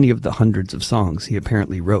names of any of the hundreds of songs he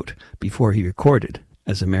apparently wrote before he recorded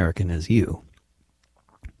As American as You.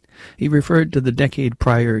 He referred to the decade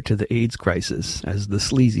prior to the AIDS crisis as the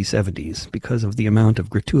sleazy 70s because of the amount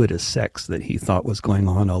of gratuitous sex that he thought was going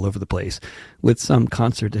on all over the place, with some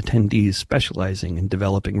concert attendees specializing in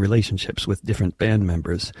developing relationships with different band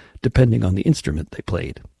members, depending on the instrument they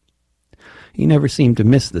played. He never seemed to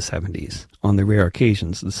miss the 70s, on the rare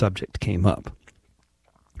occasions the subject came up.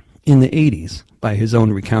 In the 80s, by his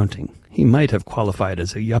own recounting, he might have qualified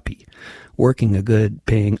as a yuppie, working a good,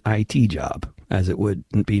 paying IT job, as it would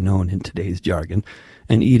be known in today's jargon,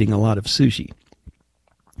 and eating a lot of sushi.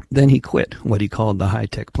 Then he quit what he called the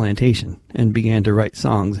high-tech plantation and began to write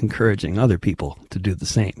songs encouraging other people to do the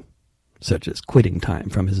same, such as Quitting Time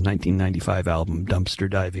from his 1995 album Dumpster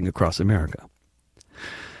Diving Across America.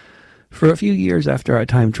 For a few years after our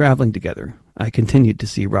time traveling together, I continued to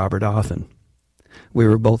see Robert often. We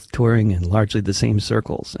were both touring in largely the same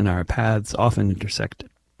circles, and our paths often intersected.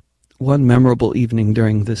 One memorable evening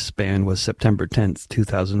during this span was September 10th,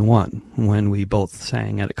 2001, when we both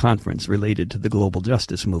sang at a conference related to the global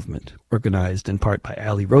justice movement, organized in part by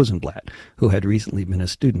Ali Rosenblatt, who had recently been a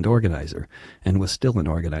student organizer, and was still an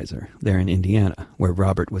organizer, there in Indiana, where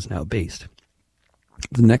Robert was now based.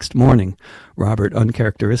 The next morning, Robert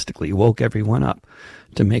uncharacteristically woke everyone up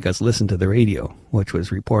to make us listen to the radio, which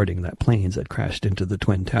was reporting that planes had crashed into the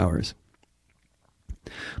Twin Towers.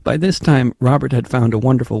 By this time, Robert had found a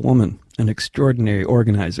wonderful woman, an extraordinary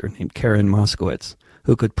organizer named Karen Moskowitz,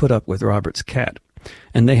 who could put up with Robert's cat,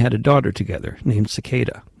 and they had a daughter together named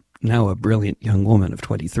Cicada, now a brilliant young woman of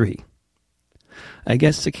 23. I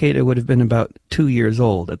guess Cicada would have been about 2 years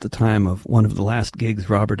old at the time of one of the last gigs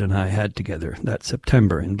Robert and I had together that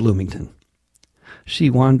September in Bloomington. She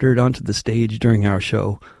wandered onto the stage during our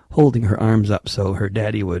show, holding her arms up so her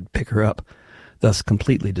daddy would pick her up, thus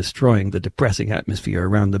completely destroying the depressing atmosphere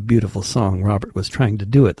around the beautiful song Robert was trying to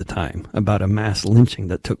do at the time about a mass lynching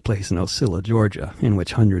that took place in Ocilla, Georgia, in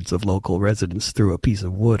which hundreds of local residents threw a piece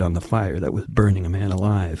of wood on the fire that was burning a man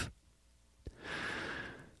alive.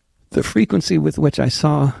 The frequency with which I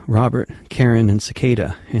saw Robert, Karen, and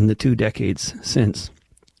Cicada in the 2 decades since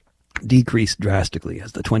decreased drastically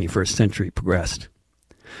as the 21st century progressed.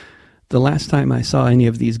 The last time I saw any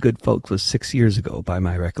of these good folks was 6 years ago, by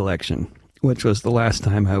my recollection, which was the last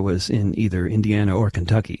time I was in either Indiana or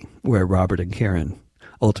Kentucky, where Robert and Karen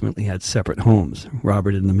ultimately had separate homes,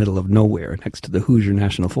 Robert in the middle of nowhere next to the Hoosier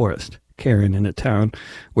National Forest, Karen in a town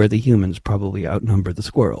where the humans probably outnumber the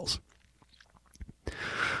squirrels.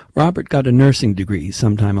 Robert got a nursing degree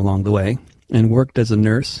sometime along the way, and worked as a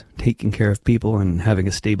nurse, taking care of people and having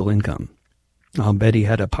a stable income. I'll bet he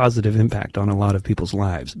had a positive impact on a lot of people's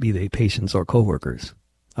lives, be they patients or coworkers.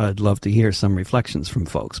 I'd love to hear some reflections from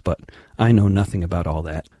folks, but I know nothing about all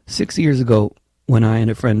that. 6 years ago, when I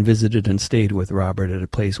and a friend visited and stayed with Robert at a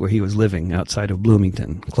place where he was living outside of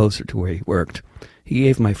Bloomington, closer to where he worked, he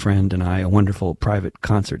gave my friend and I a wonderful private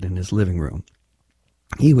concert in his living room.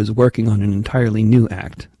 He was working on an entirely new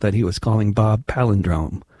act that he was calling Bob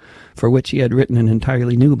Palindrome, for which he had written an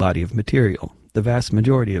entirely new body of material, the vast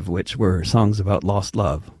majority of which were songs about lost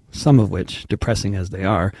love, some of which, depressing as they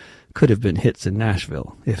are, could have been hits in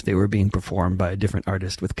Nashville if they were being performed by a different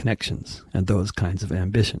artist with connections and those kinds of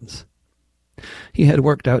ambitions. He had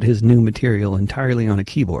worked out his new material entirely on a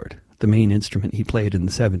keyboard, the main instrument he played in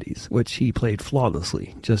the 70s, which he played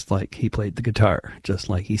flawlessly, just like he played the guitar, just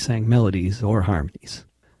like he sang melodies or harmonies.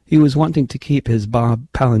 He was wanting to keep his Bob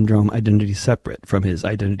Palindrome identity separate from his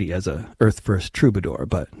identity as a Earth-first troubadour,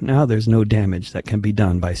 but now there's no damage that can be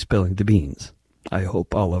done by spilling the beans. I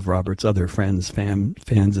hope all of Robert's other friends,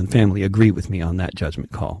 fans, and family agree with me on that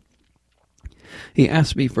judgment call. He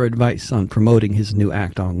asked me for advice on promoting his new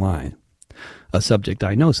act online, a subject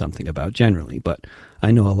I know something about generally, but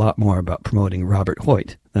I know a lot more about promoting Robert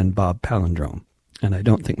Hoyt than Bob Palindrome, and I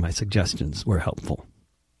don't think my suggestions were helpful.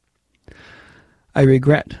 I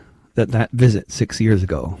regret that visit 6 years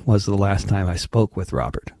ago was the last time I spoke with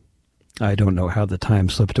Robert. I don't know how the time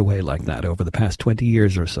slipped away like that over the past 20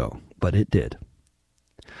 years or so, but it did.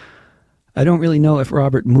 I don't really know if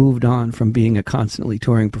Robert moved on from being a constantly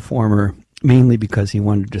touring performer mainly because he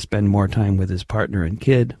wanted to spend more time with his partner and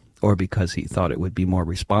kid, or because he thought it would be more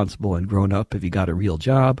responsible and grown up if he got a real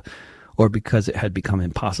job, or because it had become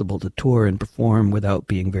impossible to tour and perform without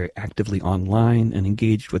being very actively online and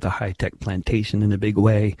engaged with a high-tech plantation in a big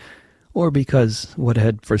way, or because what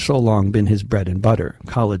had for so long been his bread and butter,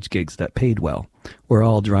 college gigs that paid well, were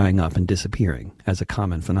all drying up and disappearing as a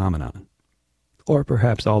common phenomenon. Or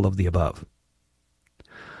perhaps all of the above.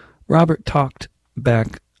 Robert talked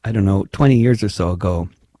back, 20 years or so ago,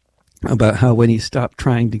 about how when he stopped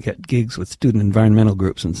trying to get gigs with student environmental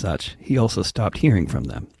groups and such, he also stopped hearing from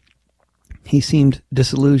them. He seemed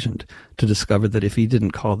disillusioned to discover that if he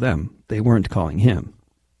didn't call them, they weren't calling him.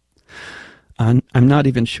 I'm not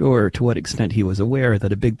even sure to what extent he was aware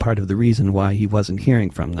that a big part of the reason why he wasn't hearing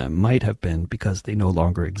from them might have been because they no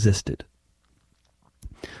longer existed.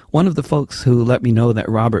 One of the folks who let me know that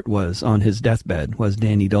Robert was on his deathbed was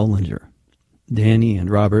Danny Dolinger. Danny and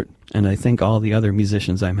Robert, and I think all the other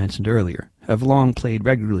musicians I mentioned earlier, have long played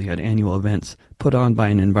regularly at annual events put on by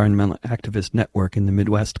an environmental activist network in the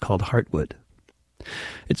Midwest called Heartwood.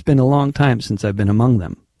 It's been a long time since I've been among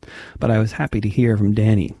them, but I was happy to hear from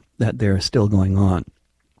Danny that they're still going on,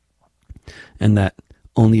 and that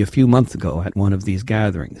only a few months ago at one of these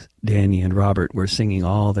gatherings, Danny and Robert were singing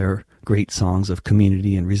all their great songs of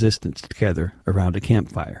community and resistance together around a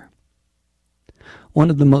campfire. One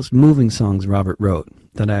of the most moving songs Robert wrote,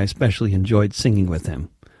 that I especially enjoyed singing with him,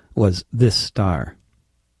 was This Star.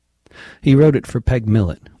 He wrote it for Peg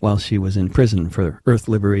Millett while she was in prison for Earth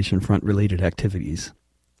Liberation Front-related activities.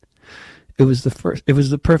 It was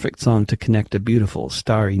the perfect song to connect a beautiful,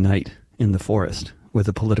 starry night in the forest with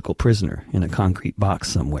a political prisoner in a concrete box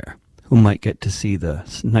somewhere, who might get to see the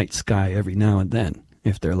night sky every now and then,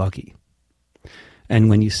 if they're lucky. And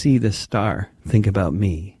when you see this star, think about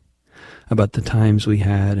me, about the times we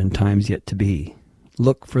had and times yet to be.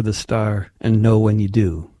 Look for the star and know when you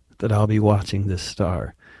do that I'll be watching this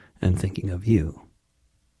star and thinking of you.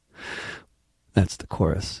 That's the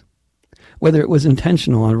chorus. Whether it was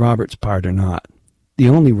intentional on Robert's part or not, the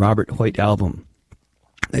only Robert Hoyt album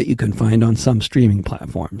that you can find on some streaming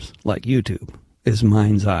platforms, like YouTube, is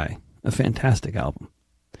Mind's Eye, a fantastic album.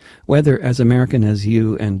 Whether As American as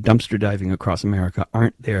You and Dumpster Diving Across America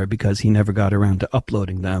aren't there because he never got around to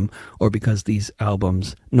uploading them, or because these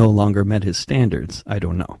albums no longer met his standards, I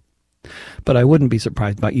don't know. But I wouldn't be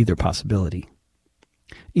surprised by either possibility.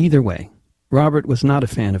 Either way, Robert was not a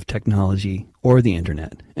fan of technology or the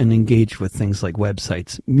internet, and engaged with things like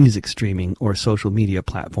websites, music streaming, or social media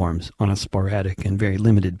platforms on a sporadic and very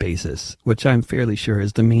limited basis, which I'm fairly sure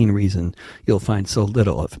is the main reason you'll find so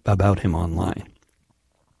little about him online.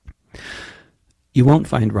 You won't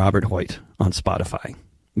find Robert Hoyt on Spotify,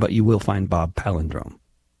 but you will find Bob Palindrome.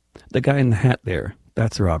 The guy in the hat there,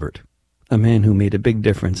 that's Robert, a man who made a big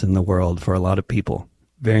difference in the world for a lot of people,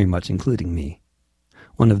 very much including me.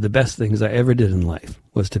 One of the best things I ever did in life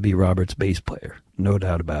was to be Robert's bass player, no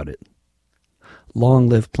doubt about it. Long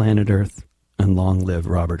live planet Earth, and long live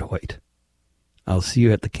Robert Hoyt. I'll see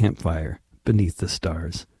you at the campfire, beneath the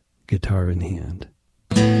stars, guitar in hand.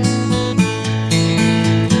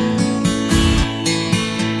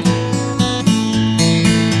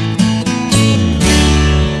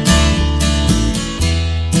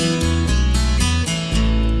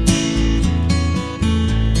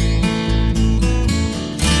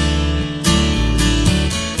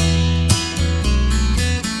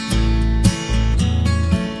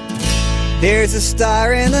 There's a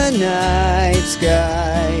star in the night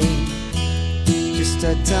sky, just just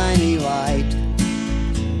a tiny light.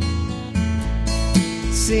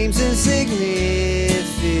 Seems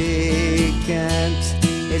insignificant,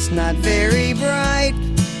 it's not very bright,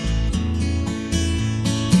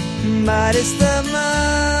 but it's the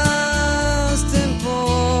most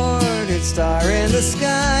important star in the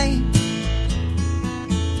sky.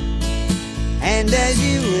 And as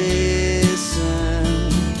you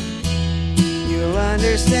listen, you'll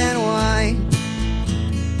understand why.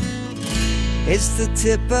 It's the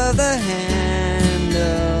tip of the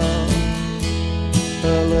handle,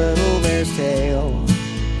 a little bear's tail.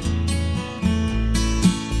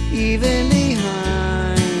 Even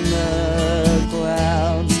behind the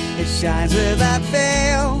clouds, it shines without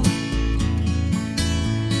fail.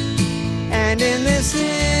 And in this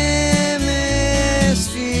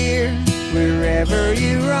hemisphere, wherever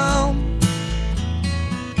you roam,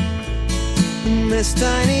 this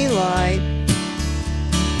tiny light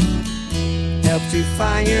helps you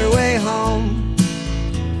find your way home.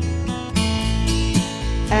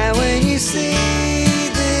 And when you see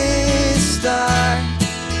this star,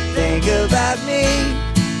 think about me,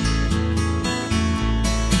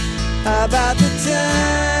 about the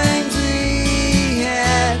times we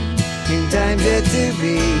had and times yet to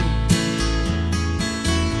be.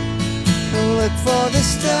 Look for the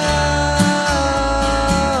star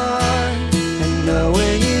and know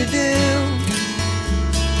when you do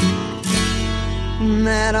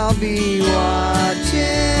that I'll be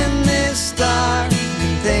watching this star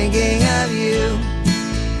and thinking of you.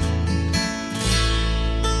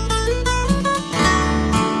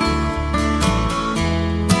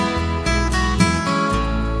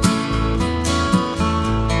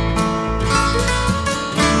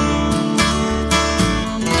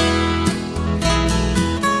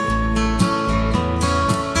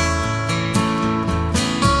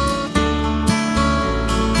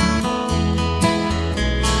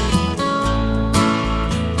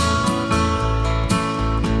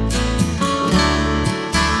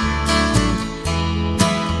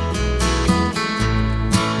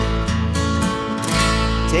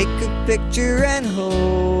 Picture and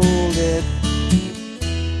hold it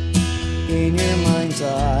in your mind's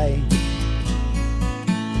eye,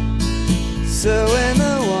 so when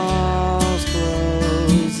the walls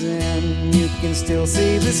close in, you can still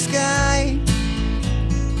see the sky.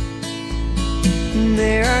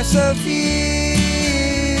 There are so few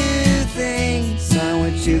things on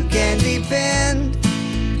which you can depend,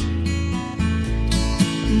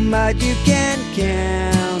 but you can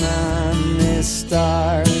count on this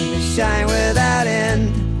star to shine without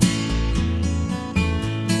end.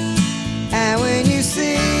 And when you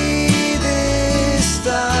see this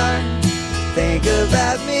star, think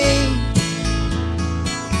about me,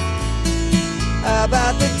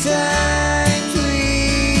 about the times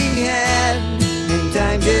we had and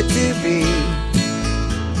times yet to be.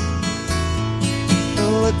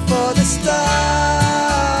 Look for the star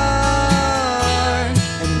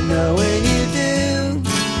and know when you do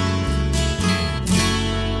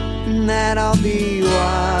that I'll be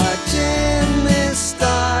watching this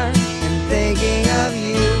star and thinking of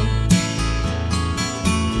you.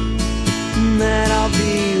 That I'll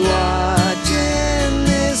be watching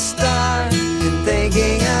this star and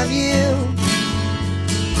thinking of you.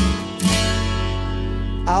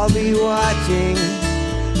 I'll be watching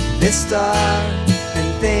this star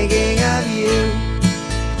and thinking of you.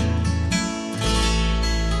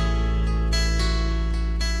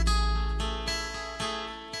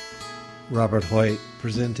 Robert Hoyt,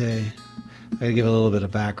 Presente. I gotta give a little bit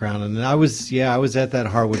of background. And I was at that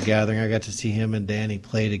Harwood gathering. I got to see him and Danny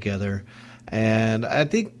play together. And I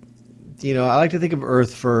think, I like to think of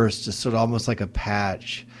Earth First as sort of almost like a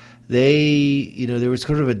patch. There was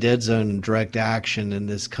sort of a dead zone in direct action in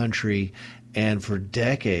this country. And for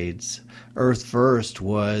decades, Earth First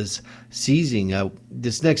was seizing.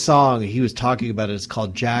 This next song he was talking about is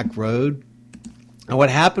called Jack Road. And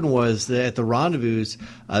what happened was that at the rendezvous,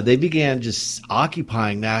 they began just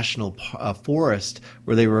occupying national forest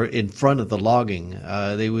where they were in front of the logging.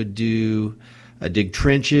 They would dig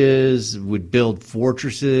trenches, would build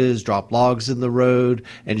fortresses, drop logs in the road,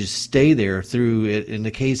 and just stay there through, in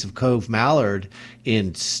the case of Cove Mallard,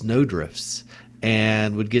 in snowdrifts,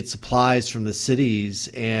 and would get supplies from the cities,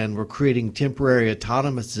 and were creating temporary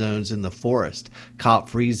autonomous zones in the forest,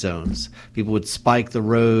 cop-free zones. People would spike the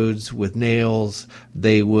roads with nails.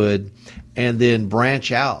 They would, and then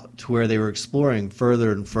branch out to where they were exploring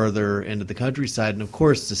further and further into the countryside. And of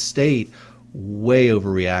course, the state way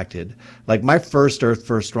overreacted. Like my first Earth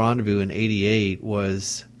First rendezvous in '88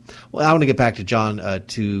 was, well, I want to get back to John,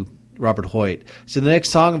 to Robert Hoyt. So the next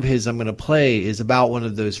song of his I'm going to play is about one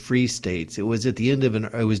of those free states. It was at the end of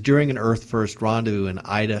it was during an Earth First rendezvous in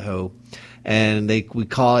Idaho, and we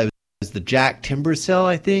call it was the Jack Timber Cell,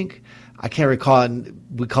 I think. I can't recall.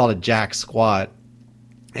 We called it Jack Squat.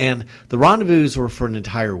 And the rendezvous were for an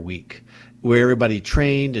entire week, where everybody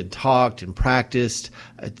trained and talked and practiced.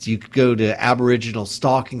 You could go to Aboriginal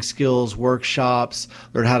stalking skills workshops,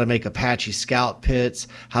 learn how to make Apache scout pits,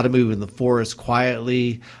 how to move in the forest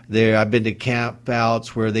quietly. I've been to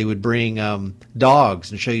campouts where they would bring dogs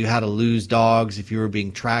and show you how to lose dogs if you were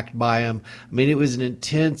being tracked by them. I mean, it was an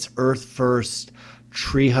intense Earth First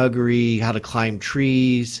tree huggery, how to climb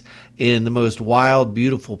trees in the most wild,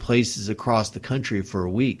 beautiful places across the country for a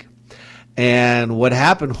week. And what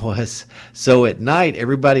happened was, so at night,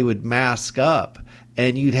 everybody would mask up,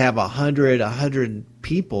 and you'd have 100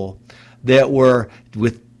 people that were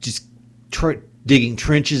with just digging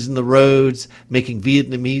trenches in the roads, making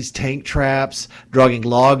Vietnamese tank traps, dragging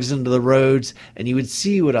logs into the roads, and you would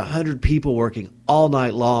see 100 people working all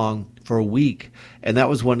night long for a week, and that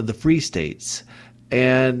was one of the free states.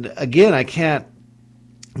 And again,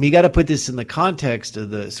 you got to put this in the context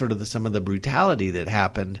of some of the brutality that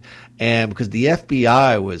happened, and because the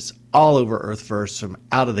FBI was all over Earth First from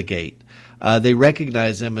out of the gate. They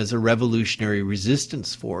recognized them as a revolutionary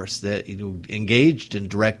resistance force that engaged in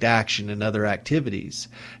direct action and other activities,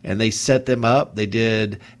 and they set them up. They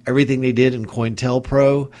did everything they did in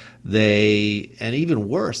COINTELPRO. And even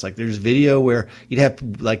worse, like there's video where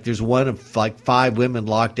there's one of 5 women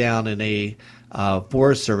locked down in a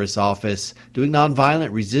Forest Service office doing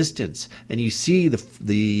nonviolent resistance, and you see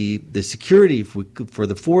the security for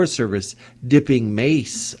the Forest Service dipping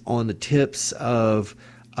mace on the tips of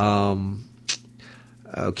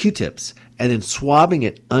Q-tips and then swabbing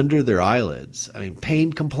it under their eyelids. I mean,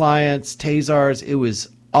 pain compliance, tasers, it was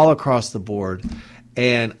all across the board,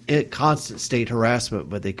 and constant state harassment,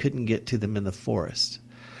 but they couldn't get to them in the forest.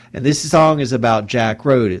 And this song is about Jack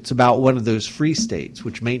Road. It's about one of those free states,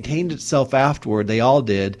 which maintained itself afterward. They all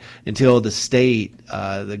did, until the state,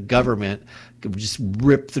 the government, just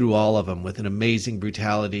ripped through all of them with an amazing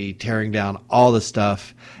brutality, tearing down all the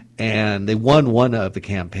stuff. And they won one of the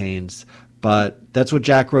campaigns. But that's what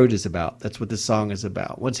Jack Road is about. That's what this song is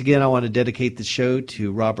about. Once again, I want to dedicate the show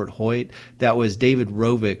to Robert Hoyt. That was David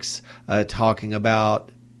Rovix talking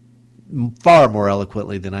about, far more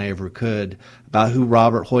eloquently than I ever could, about who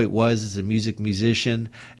Robert Hoyt was as a musician.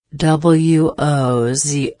 WOZO,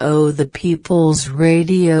 the People's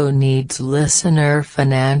Radio, needs listener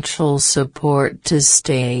financial support to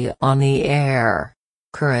stay on the air.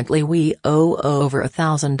 Currently we owe over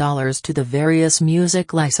 $1,000 to the various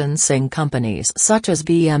music licensing companies such as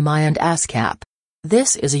BMI and ASCAP.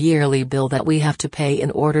 This is a yearly bill that we have to pay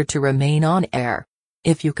in order to remain on air.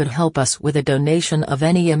 If you could help us with a donation of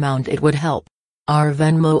any amount, it would help. Our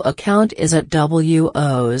Venmo account is at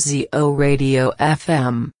WOZO Radio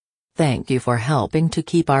FM. Thank you for helping to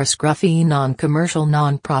keep our scruffy non-commercial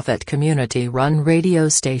non-profit community-run radio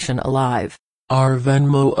station alive. Our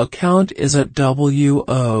Venmo account is at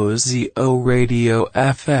WOZO Radio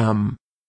FM.